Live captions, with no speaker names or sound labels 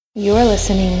You are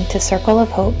listening to Circle of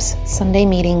Hope's Sunday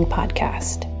Meeting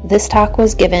podcast. This talk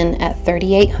was given at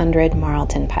 3800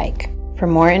 Marlton Pike. For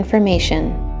more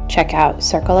information, check out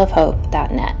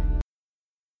circleofhope.net.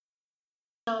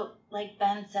 So, like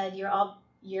Ben said,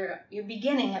 you're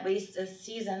beginning at least a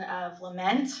season of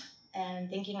lament and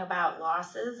thinking about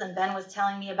losses. And Ben was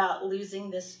telling me about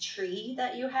losing this tree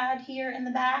that you had here in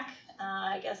the back,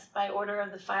 I guess by order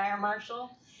of the fire marshal.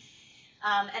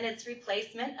 And its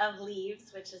replacement of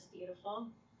leaves, which is beautiful.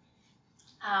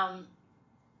 I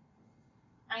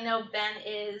know Ben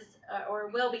is or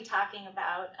will be talking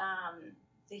about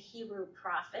the Hebrew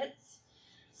prophets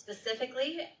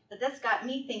specifically, but this got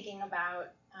me thinking about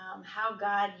how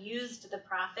God used the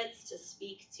prophets to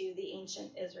speak to the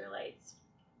ancient Israelites.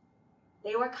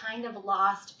 They were kind of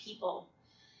lost people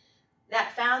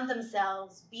that found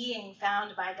themselves being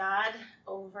found by God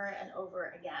over and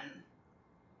over again.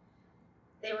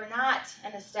 They were not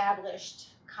an established,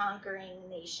 conquering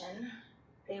nation.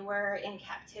 They were in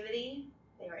captivity.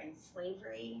 They were in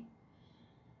slavery.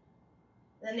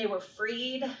 Then they were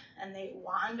freed and they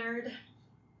wandered.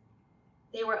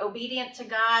 They were obedient to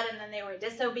God and then they were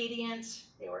disobedient.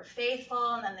 They were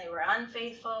faithful and then they were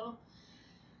unfaithful.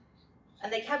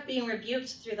 And they kept being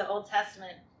rebuked through the Old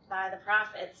Testament by the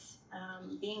prophets,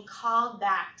 being called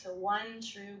back to one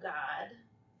true God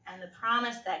and the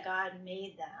promise that God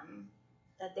made them,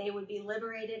 that they would be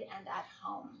liberated and at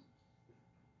home.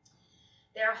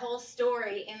 Their whole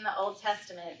story in the Old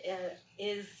Testament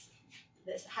has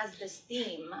this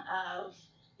theme of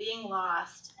being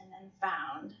lost and then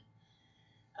found,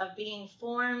 of being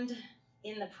formed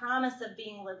in the promise of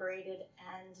being liberated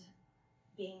and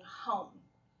being home.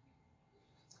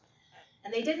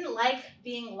 And they didn't like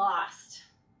being lost.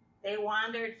 They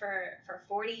wandered for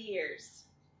 40 years,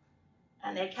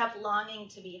 and they kept longing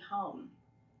to be home.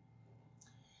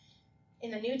 In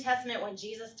the New Testament, when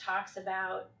Jesus talks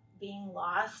about being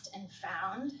lost and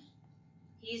found,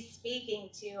 he's speaking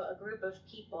to a group of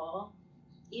people,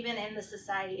 even in the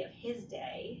society of his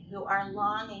day, who are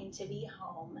longing to be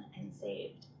home and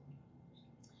saved.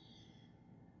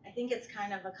 I think it's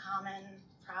kind of a common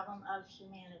problem of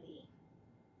humanity.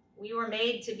 We were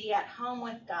made to be at home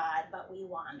with God, but we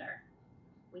wander.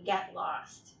 We get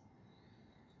lost.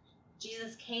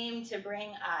 Jesus came to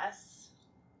bring us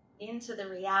into the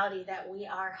reality that we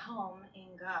are home in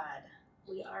God.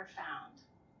 We are found.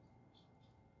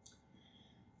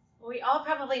 We all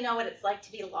probably know what it's like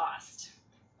to be lost,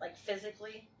 like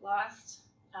physically lost.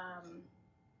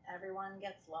 Everyone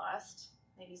gets lost,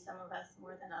 maybe some of us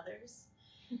more than others.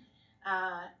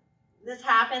 This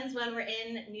happens when we're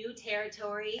in new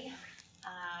territory,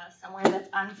 somewhere that's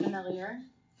unfamiliar.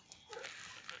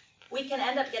 We can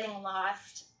end up getting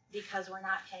lost because we're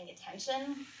not paying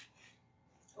attention,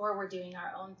 or we're doing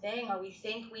our own thing, or we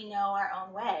think we know our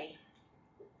own way.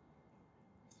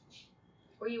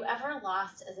 Were you ever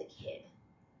lost as a kid?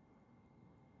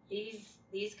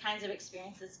 These kinds of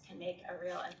experiences can make a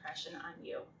real impression on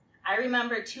you. I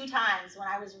remember 2 times when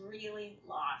I was really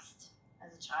lost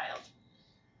as a child.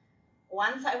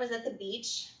 Once I was at the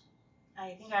beach.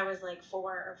 I think I was like 4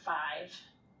 or 5.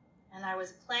 And I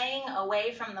was playing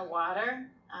away from the water,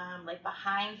 like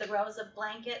behind the rows of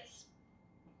blankets.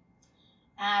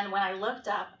 And when I looked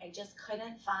up, I just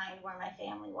couldn't find where my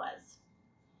family was.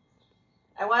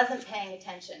 I wasn't paying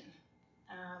attention.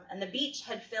 And the beach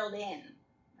had filled in,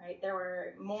 right? There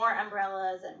were more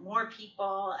umbrellas and more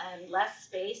people and less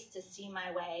space to see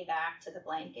my way back to the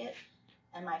blanket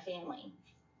and my family.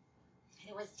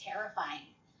 It was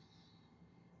terrifying.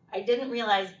 I didn't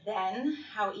realize then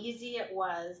how easy it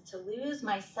was to lose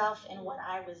myself in what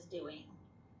I was doing.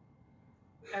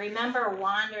 I remember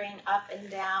wandering up and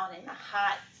down in the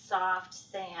hot, soft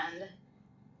sand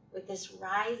with this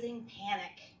rising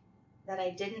panic that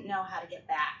I didn't know how to get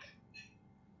back.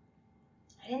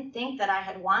 I didn't think that I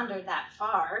had wandered that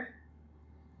far.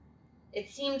 It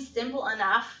seemed simple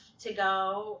enough to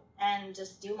go and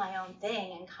just do my own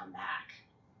thing and come back.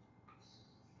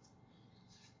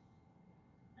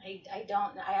 I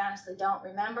honestly don't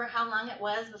remember how long it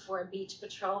was before a beach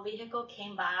patrol vehicle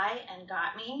came by and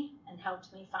got me and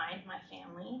helped me find my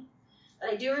family.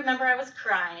 But I do remember I was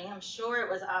crying. I'm sure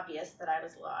it was obvious that I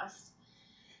was lost.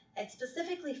 And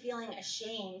specifically feeling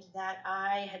ashamed that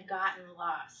I had gotten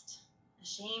lost,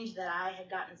 ashamed that I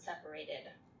had gotten separated.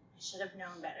 I should have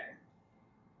known better.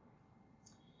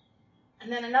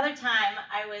 And then another time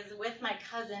I was with my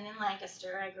cousin in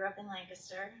Lancaster. I grew up in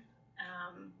Lancaster.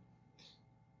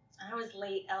 I was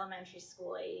late elementary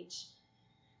school age.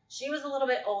 She was a little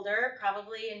bit older,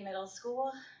 probably in middle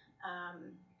school.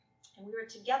 And we were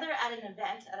together at an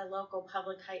event at a local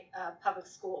public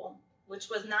school which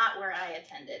was not where I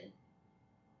attended.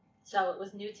 So it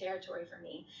was new territory for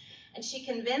me. And she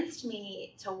convinced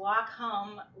me to walk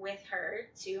home with her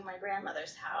to my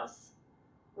grandmother's house,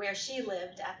 where she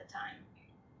lived at the time.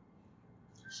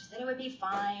 She said it would be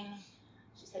fine.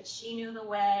 She said she knew the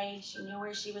way. She knew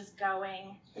where she was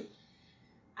going.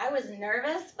 I was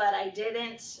nervous, but I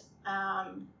didn't,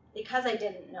 because I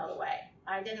didn't know the way.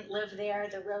 I didn't live there.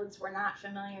 The roads were not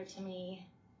familiar to me,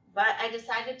 but I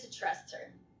decided to trust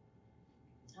her.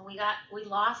 And we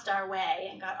lost our way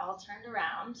and got all turned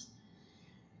around.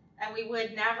 And we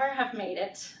would never have made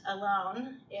it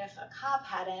alone if a cop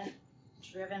hadn't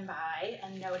driven by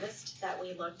and noticed that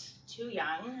we looked too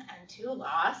young and too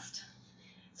lost.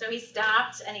 So he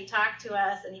stopped and he talked to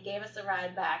us and he gave us a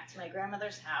ride back to my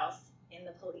grandmother's house in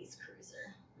the police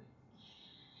cruiser.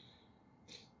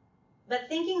 But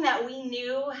thinking that we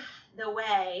knew the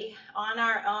way on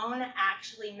our own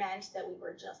actually meant that we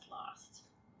were just lost.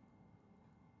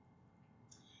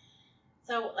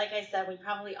 So, like I said, we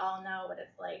probably all know what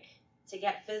it's like to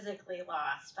get physically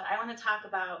lost, but I want to talk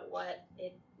about what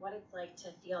it's like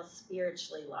to feel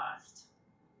spiritually lost.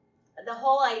 The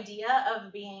whole idea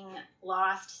of being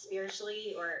lost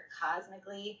spiritually or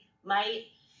cosmically might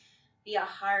be a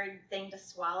hard thing to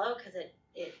swallow because it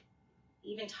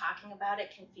even talking about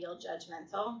it can feel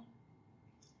judgmental,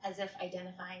 as if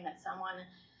identifying that someone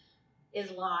is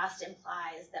lost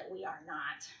implies that we are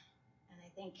not. And I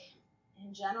think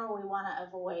in general, we want to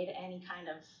avoid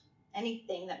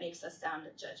anything that makes us sound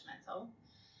judgmental.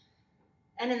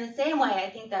 And in the same way,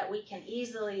 I think that we can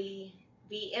easily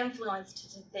be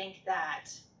influenced to think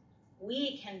that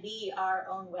we can be our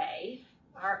own way,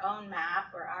 our own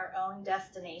map, or our own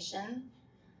destination.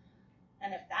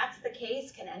 And if that's the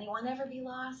case, can anyone ever be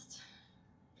lost?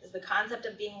 Is the concept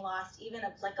of being lost even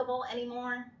applicable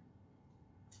anymore?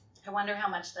 I wonder how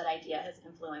much that idea has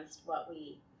influenced what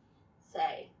we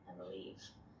say and believe.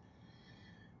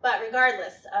 But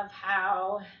regardless of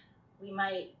how we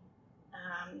might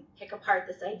pick apart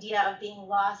this idea of being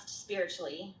lost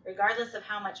spiritually, regardless of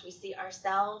how much we see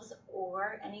ourselves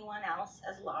or anyone else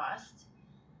as lost,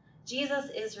 Jesus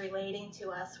is relating to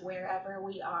us wherever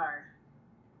we are,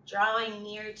 drawing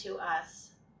near to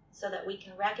us so that we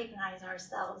can recognize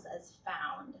ourselves as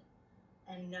found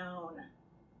and known,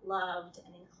 loved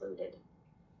and included.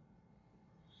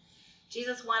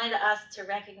 Jesus wanted us to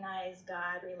recognize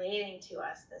God relating to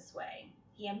us this way.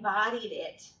 He embodied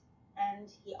it, and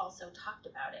he also talked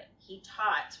about it. He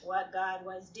taught what God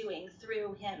was doing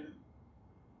through him.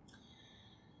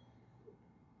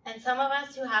 And some of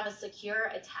us who have a secure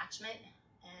attachment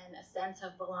and a sense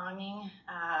of belonging,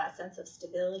 a sense of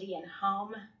stability and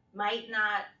home, might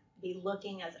not be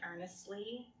looking as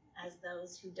earnestly as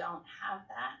those who don't have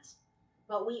that.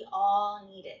 But we all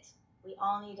need it. We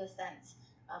all need a sense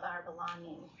of our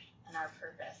belonging and our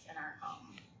purpose and our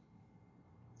home.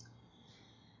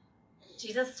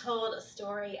 Jesus told a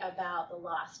story about the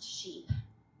lost sheep.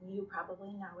 You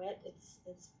probably know it.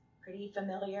 It's pretty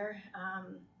familiar.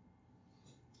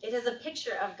 It is a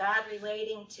picture of God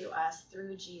relating to us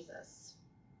through Jesus,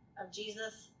 of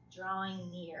Jesus drawing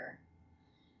near,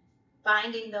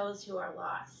 finding those who are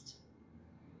lost.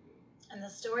 And the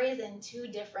story is in two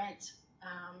different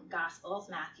Gospels,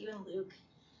 Matthew and Luke.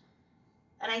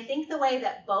 And I think the way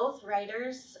that both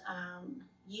writers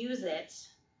use it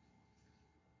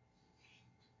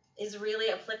is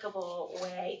really applicable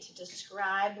way to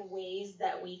describe ways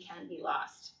that we can be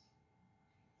lost.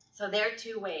 So their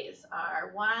two ways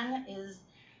are, one is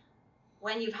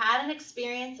when you've had an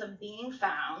experience of being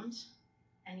found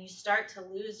and you start to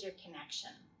lose your connection,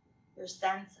 your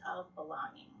sense of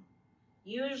belonging.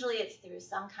 Usually it's through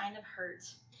some kind of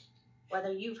hurt,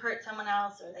 whether you've hurt someone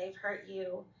else or they've hurt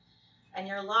you, and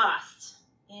you're lost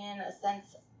in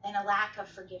a lack of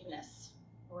forgiveness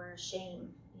or shame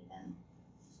even.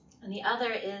 And the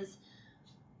other is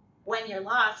when you're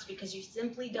lost because you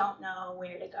simply don't know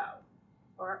where to go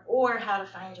or how to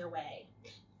find your way.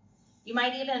 You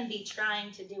might even be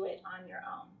trying to do it on your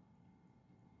own.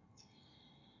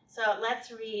 So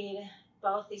let's read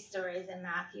both these stories in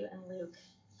Matthew and Luke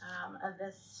of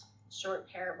this short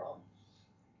parable.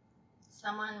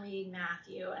 Someone read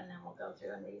Matthew and then we'll go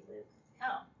through and read Luke.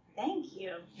 Oh, thank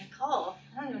you, Nicole.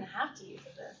 I don't even have to use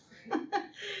this.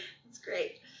 That's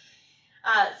great.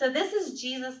 So this is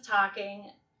Jesus talking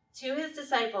to his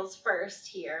disciples first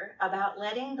here about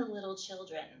letting the little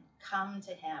children come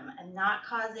to him and not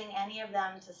causing any of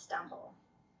them to stumble.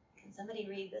 Can somebody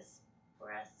read this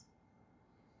for us?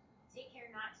 Take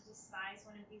care not to despise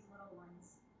one of these little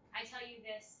ones. I tell you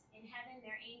this, in heaven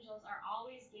their angels are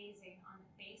always gazing on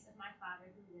the face of my Father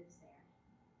who lives there.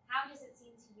 How does it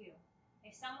seem to you?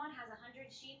 If someone has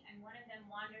 100 sheep and one of them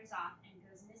wanders off and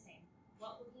goes missing,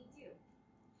 what will he do?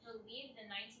 He'll leave the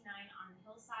 99 on the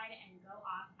hillside and go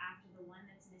off after the one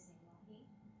that's missing, won't he?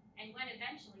 And when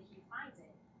eventually he finds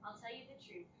it, I'll tell you the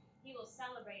truth, he will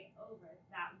celebrate over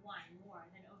that one more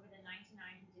than over the 99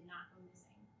 who did not go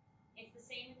missing. It's the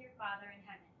same with your Father in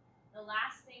heaven. The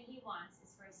last thing he wants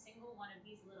is for a single one of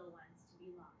these little ones to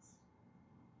be lost.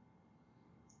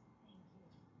 Thank you.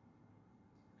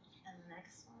 And the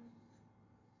next one.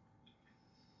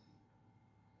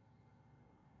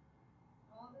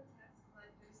 All the tax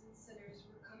collectors and sinners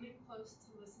were coming close to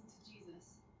listen to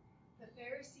Jesus. The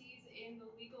Pharisees and the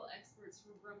legal experts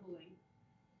were grumbling.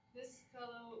 "This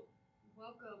fellow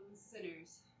welcomes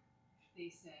sinners," they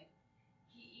said.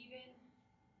 "He even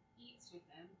eats with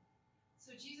them."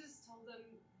 So Jesus told them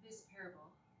this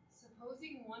parable.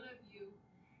 "Supposing one of you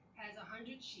has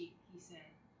 100 sheep," he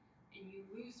said, "and you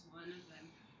lose one of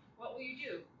them, what will you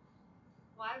do?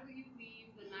 Why will you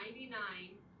leave the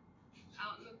 99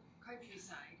 out in the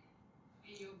countryside,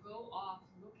 and you'll go off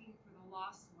looking for the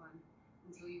lost one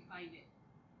until you find it?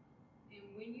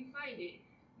 And when you find it,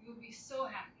 you'll be so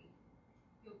happy.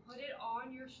 You'll put it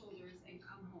on your shoulders and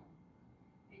come home,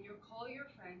 and you'll call your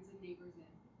friends and neighbors in.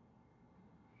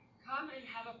 'Come and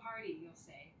have a party,' you'll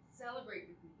say. 'Celebrate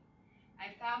with me.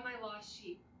 I found my lost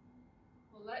sheep.'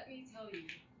 Well, let me tell you,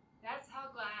 that's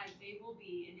how glad they will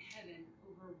be in heaven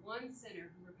over one sinner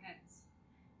who repents,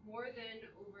 more than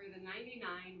over the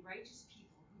 99 righteous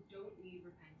people who don't need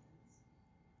repentance."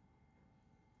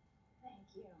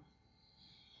 Thank you.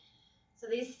 So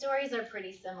these stories are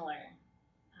pretty similar.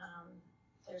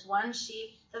 There's one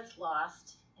sheep that's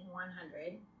lost in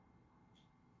 100.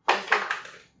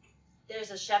 There's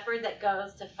a shepherd that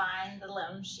goes to find the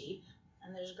lone sheep,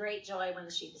 and there's great joy when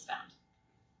the sheep is found.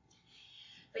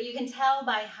 But you can tell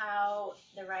by how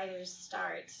the writers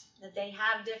start that they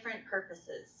have different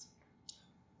purposes.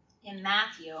 In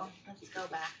Matthew, let's go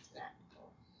back to that.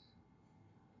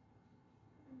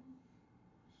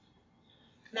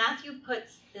 Matthew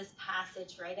puts this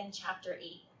passage right in chapter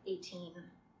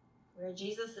 18, where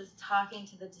Jesus is talking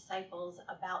to the disciples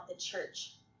about the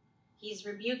church. He's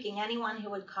rebuking anyone who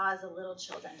would cause the little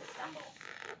children to stumble.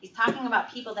 He's talking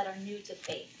about people that are new to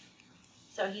faith.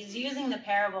 So he's using the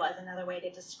parable as another way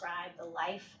to describe the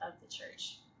life of the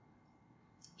church.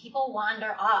 People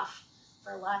wander off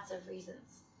for lots of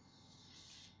reasons.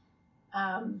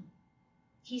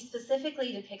 He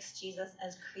specifically depicts Jesus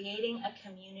as creating a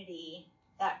community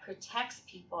that protects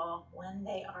people when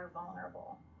they are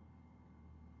vulnerable.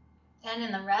 And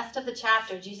in the rest of the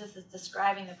chapter, Jesus is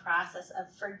describing the process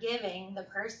of forgiving the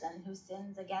person who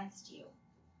sins against you,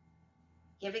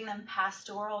 giving them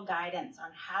pastoral guidance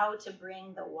on how to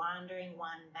bring the wandering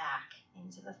one back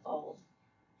into the fold.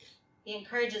 He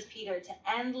encourages Peter to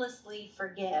endlessly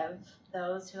forgive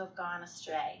those who have gone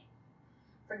astray.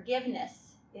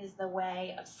 Forgiveness is the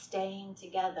way of staying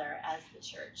together as the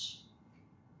church.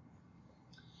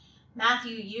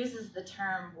 Matthew uses the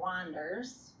term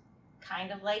wanders,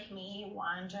 kind of like me,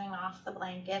 wandering off the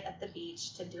blanket at the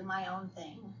beach to do my own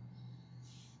thing.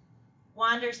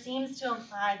 Wander seems to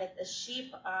imply that the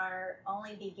sheep are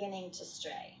only beginning to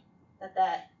stray,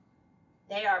 that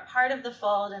they are part of the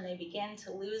fold and they begin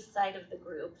to lose sight of the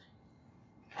group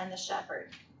and the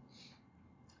shepherd.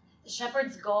 The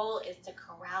shepherd's goal is to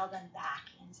corral them back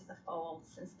into the fold,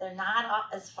 since they're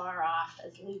not as far off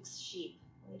as Luke's sheep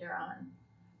later on.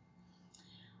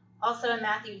 Also in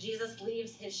Matthew, Jesus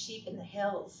leaves his sheep in the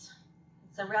hills.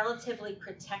 It's a relatively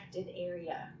protected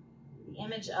area. The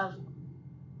image of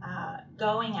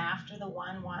going after the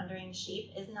one wandering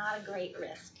sheep is not a great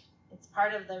risk. It's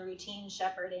part of the routine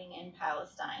shepherding in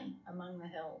Palestine among the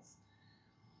hills.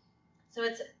 So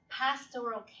it's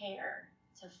pastoral care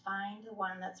to find the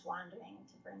one that's wandering,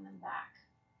 to bring them back.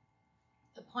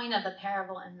 The point of the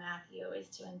parable in Matthew is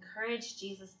to encourage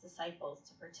Jesus' disciples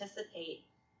to participate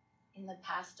in the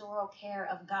pastoral care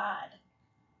of God,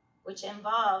 which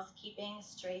involves keeping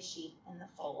stray sheep in the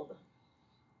fold.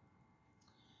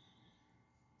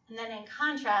 And then in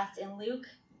contrast, in Luke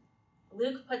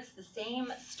puts the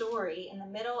same story in the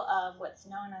middle of what's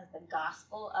known as the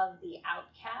gospel of the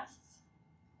outcasts,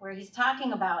 where he's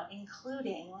talking about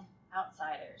including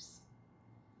outsiders.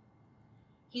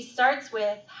 He starts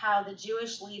with how the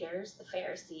Jewish leaders, the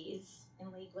Pharisees,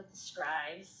 in league with the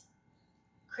scribes,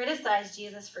 criticized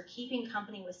Jesus for keeping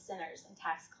company with sinners and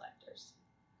tax collectors.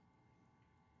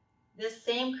 This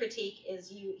same critique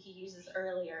he uses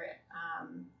earlier,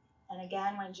 and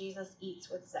again when Jesus eats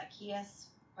with Zacchaeus,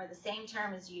 or the same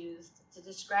term is used to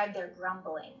describe their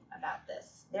grumbling about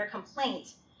this. Their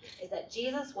complaint is that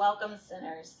Jesus welcomes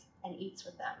sinners and eats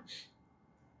with them.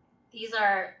 These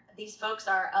are these folks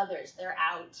are others. They're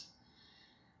out,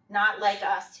 not like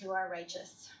us who are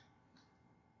righteous.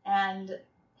 And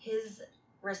his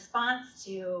response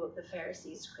to the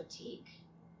Pharisees' critique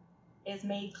is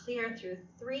made clear through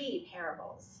 3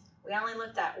 parables. We only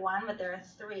looked at one, but there are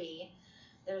 3.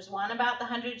 There's one about the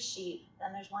 100 sheep,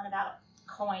 then there's one about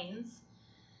coins,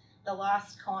 the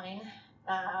lost coin,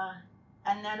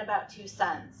 and then about 2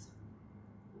 sons.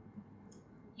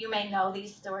 You may know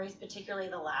these stories, particularly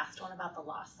the last one about the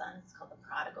lost son. It's called the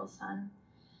prodigal son.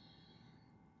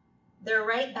 They're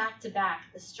right back to back.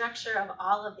 The structure of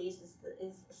all of these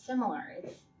is similar.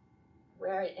 It's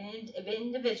where an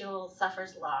individual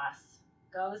suffers loss,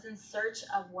 goes in search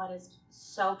of what is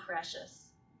so precious,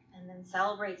 and then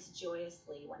celebrates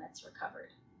joyously when it's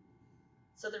recovered.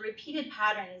 So the repeated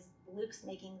pattern is Luke's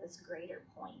making this greater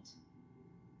point.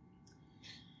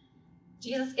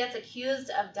 Jesus gets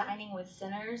accused of dining with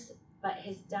sinners, but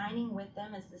his dining with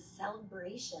them is the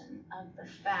celebration of the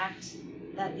fact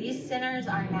that these sinners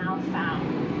are now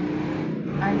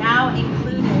found, are now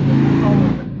included in the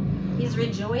fold. He's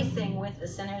rejoicing with the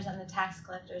sinners and the tax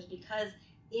collectors because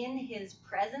in his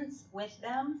presence with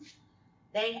them,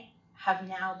 they have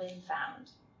now been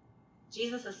found.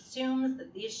 Jesus assumes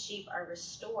that these sheep are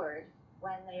restored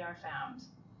when they are found.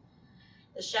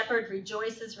 The shepherd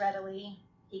rejoices readily.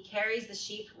 He carries the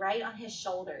sheep right on his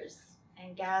shoulders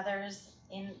and gathers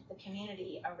in the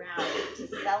community around to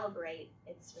celebrate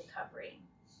its recovery.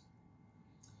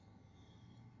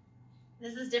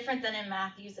 This is different than in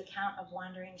Matthew's account of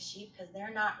wandering sheep because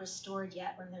they're not restored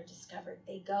yet when they're discovered.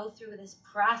 They go through this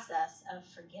process of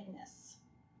forgiveness,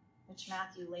 which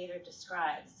Matthew later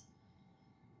describes.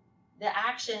 The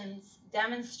actions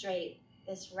demonstrate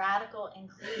this radical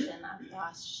inclusion of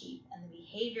lost sheep and the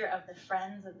behavior of the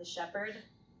friends of the shepherd,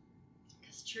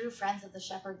 because true friends of the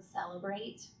shepherd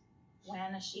celebrate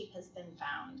when a sheep has been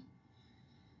found.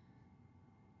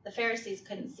 The Pharisees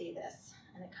couldn't see this,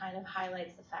 and it kind of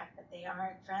highlights the fact that they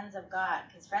aren't friends of God,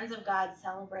 because friends of God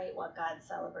celebrate what God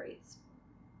celebrates.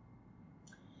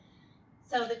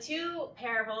 So the 2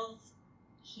 parables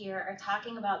here are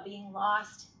talking about being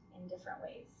lost in different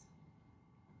ways.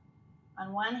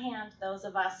 On one hand, those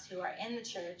of us who are in the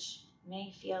church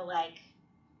may feel like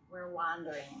we're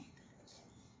wandering.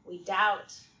 We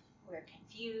doubt, we're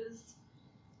confused,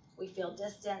 we feel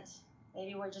distant.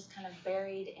 Maybe we're just kind of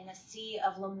buried in a sea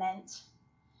of lament.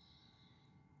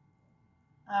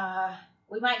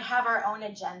 We might have our own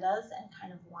agendas and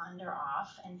kind of wander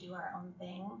off and do our own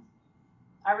thing.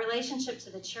 Our relationship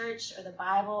to the church or the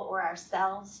Bible or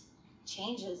ourselves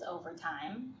changes over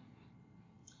time.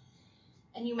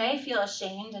 And you may feel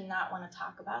ashamed and not want to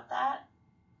talk about that,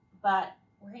 but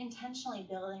we're intentionally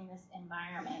building this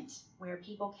environment where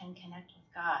people can connect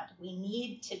with God. We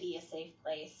need to be a safe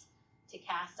place to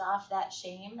cast off that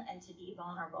shame and to be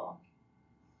vulnerable,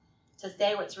 to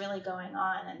say what's really going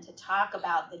on and to talk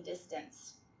about the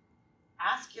distance.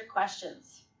 Ask your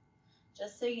questions.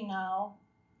 Just so you know,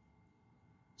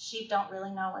 sheep don't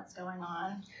really know what's going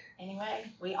on.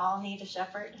 Anyway, we all need a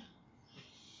shepherd.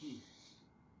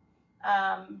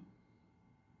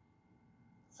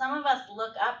 Some of us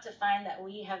look up to find that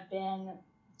we have been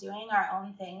doing our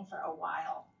own thing for a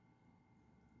while.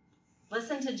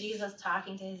 Listen to Jesus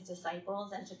talking to his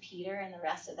disciples and to Peter and the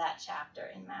rest of that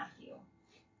chapter in Matthew.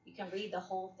 You can read the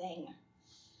whole thing.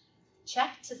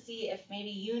 Check to see if maybe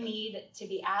you need to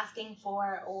be asking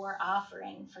for or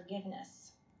offering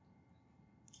forgiveness.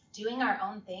 Doing our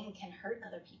own thing can hurt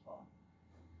other people.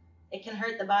 It can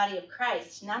hurt the body of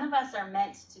Christ. None of us are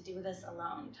meant to do this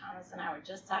alone. Thomas and I were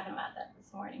just talking about that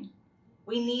this morning.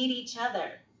 We need each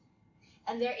other.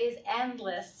 And there is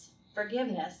endless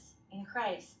forgiveness in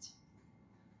Christ.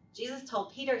 Jesus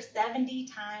told Peter 70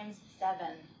 times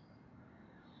 7.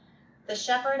 The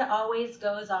shepherd always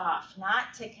goes off,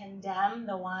 not to condemn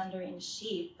the wandering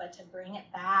sheep, but to bring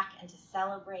it back and to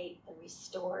celebrate the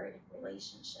restored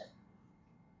relationship.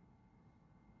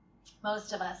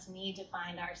 Most of us need to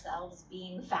find ourselves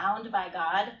being found by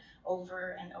God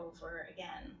over and over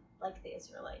again, like the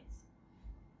Israelites.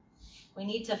 We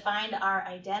need to find our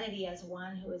identity as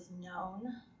one who is known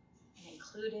and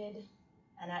included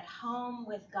and at home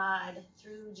with God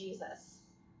through Jesus.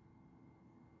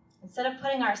 Instead of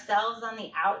putting ourselves on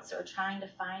the outs or trying to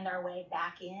find our way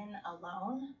back in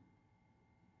alone,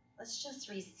 let's just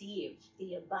receive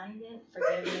the abundant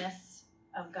forgiveness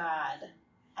of God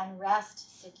and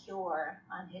rest secure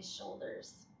on his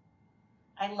shoulders.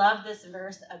 I love this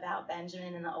verse about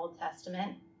Benjamin in the Old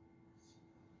Testament.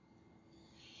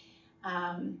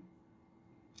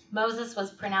 Moses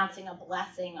was pronouncing a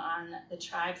blessing on the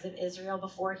tribes of Israel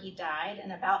before he died,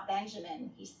 and about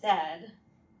Benjamin, he said,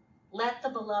 Let the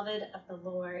beloved of the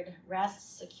Lord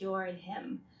rest secure in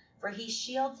him, for he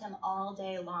shields him all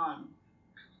day long.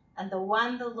 And the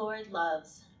one the Lord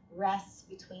loves rests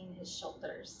between his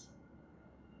shoulders.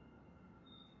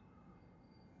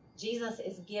 Jesus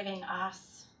is giving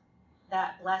us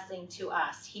that blessing to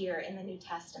us here in the New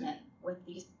Testament with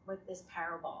this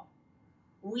parable.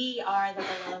 We are the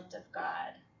beloved of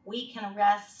God. We can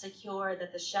rest secure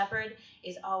that the shepherd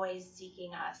is always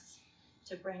seeking us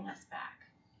to bring us back.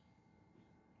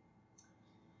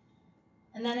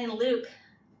 And then in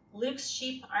Luke's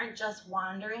sheep aren't just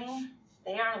wandering,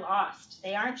 they are lost.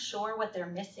 They aren't sure what they're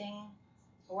missing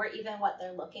or even what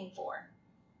they're looking for.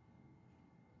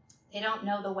 They don't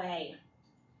know the way.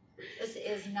 This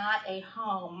is not a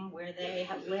home where they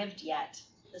have lived yet.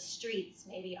 The streets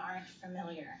maybe aren't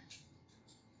familiar.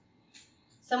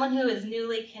 Someone who is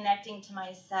newly connecting to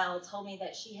my cell told me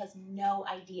that she has no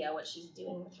idea what she's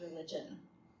doing with religion.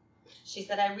 She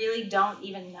said, I really don't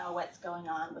even know what's going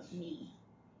on with me.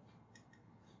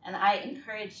 And I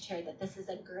encouraged her that this is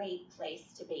a great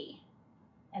place to be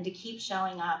and to keep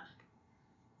showing up.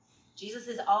 Jesus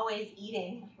is always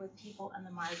eating with people on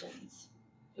the margins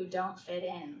who don't fit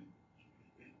in.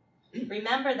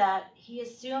 Remember that he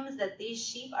assumes that these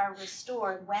sheep are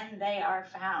restored when they are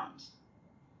found.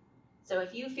 So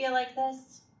if you feel like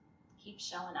this, keep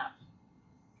showing up.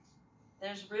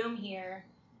 There's room here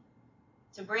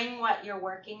to bring what you're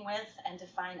working with and to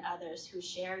find others who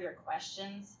share your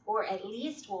questions, or at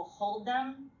least will hold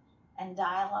them and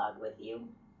dialogue with you.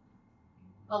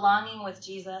 Belonging with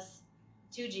Jesus,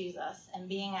 to Jesus, and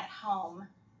being at home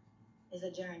is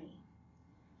a journey.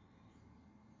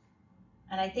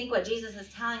 And I think what Jesus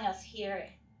is telling us here,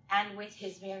 and with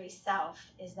his very self,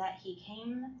 is that he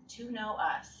came to know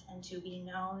us and to be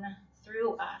known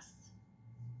through us.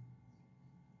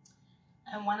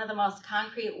 And one of the most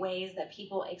concrete ways that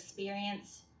people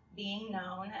experience being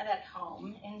known and at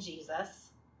home in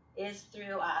Jesus is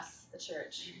through us, the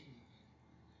church.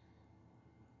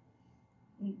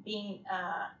 Being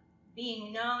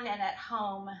known and at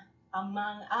home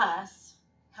among us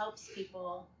helps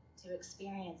people to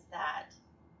experience that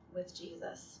with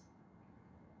Jesus.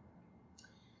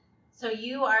 So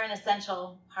you are an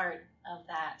essential part of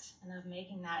that and of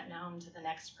making that known to the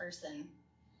next person,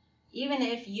 even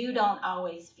if you don't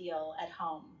always feel at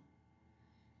home.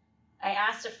 I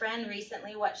asked a friend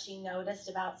recently what she noticed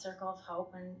about Circle of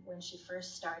Hope when she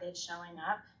first started showing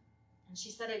up. And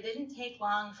she said it didn't take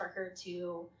long for her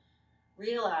to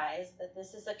realize that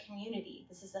this is a community,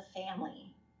 this is a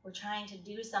family. We're trying to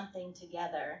do something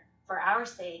together for our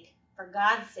sake, for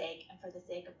God's sake, and for the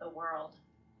sake of the world.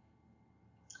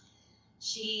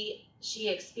 She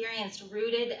experienced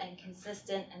rooted and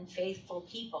consistent and faithful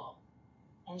people,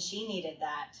 and she needed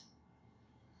that.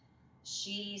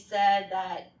 She said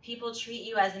that people treat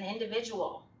you as an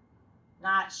individual,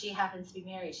 not she happens to be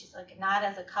married. She's like, not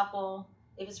as a couple.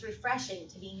 It was refreshing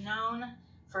to be known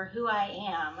for who I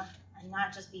am and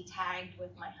not just be tagged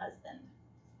with my husband.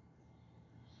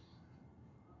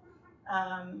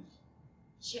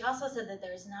 She also said that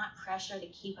there's not pressure to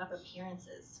keep up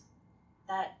appearances,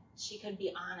 that she could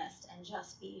be honest and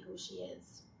just be who she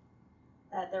is,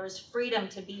 that there was freedom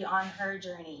to be on her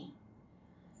journey.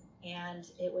 And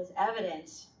it was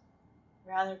evident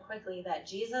rather quickly that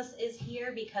Jesus is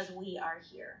here because we are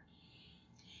here.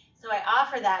 So I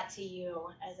offer that to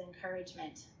you as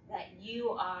encouragement, that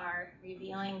you are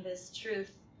revealing this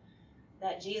truth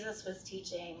that Jesus was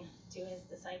teaching to his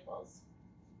disciples,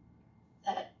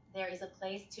 that there is a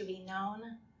place to be known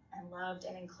and loved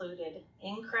and included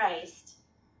in Christ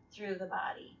through the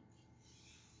body.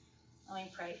 Let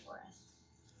me pray for us.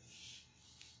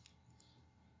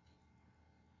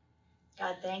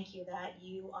 God, thank you that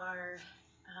you are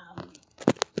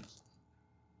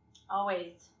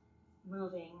always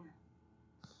moving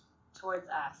towards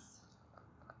us,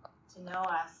 to know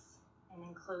us and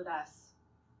include us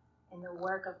in the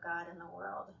work of God in the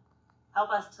world.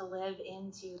 Help us to live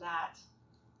into that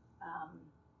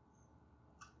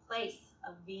place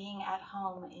of being at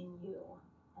home in you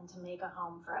and to make a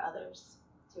home for others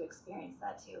to experience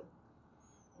that too.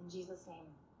 In Jesus' name,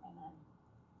 amen.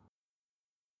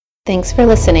 Thanks for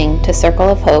listening to Circle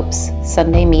of Hope's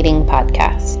Sunday Meeting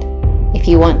Podcast. If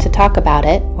you want to talk about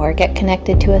it or get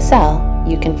connected to a cell,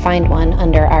 you can find one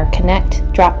under our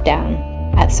Connect drop-down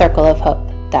at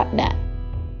circleofhope.net.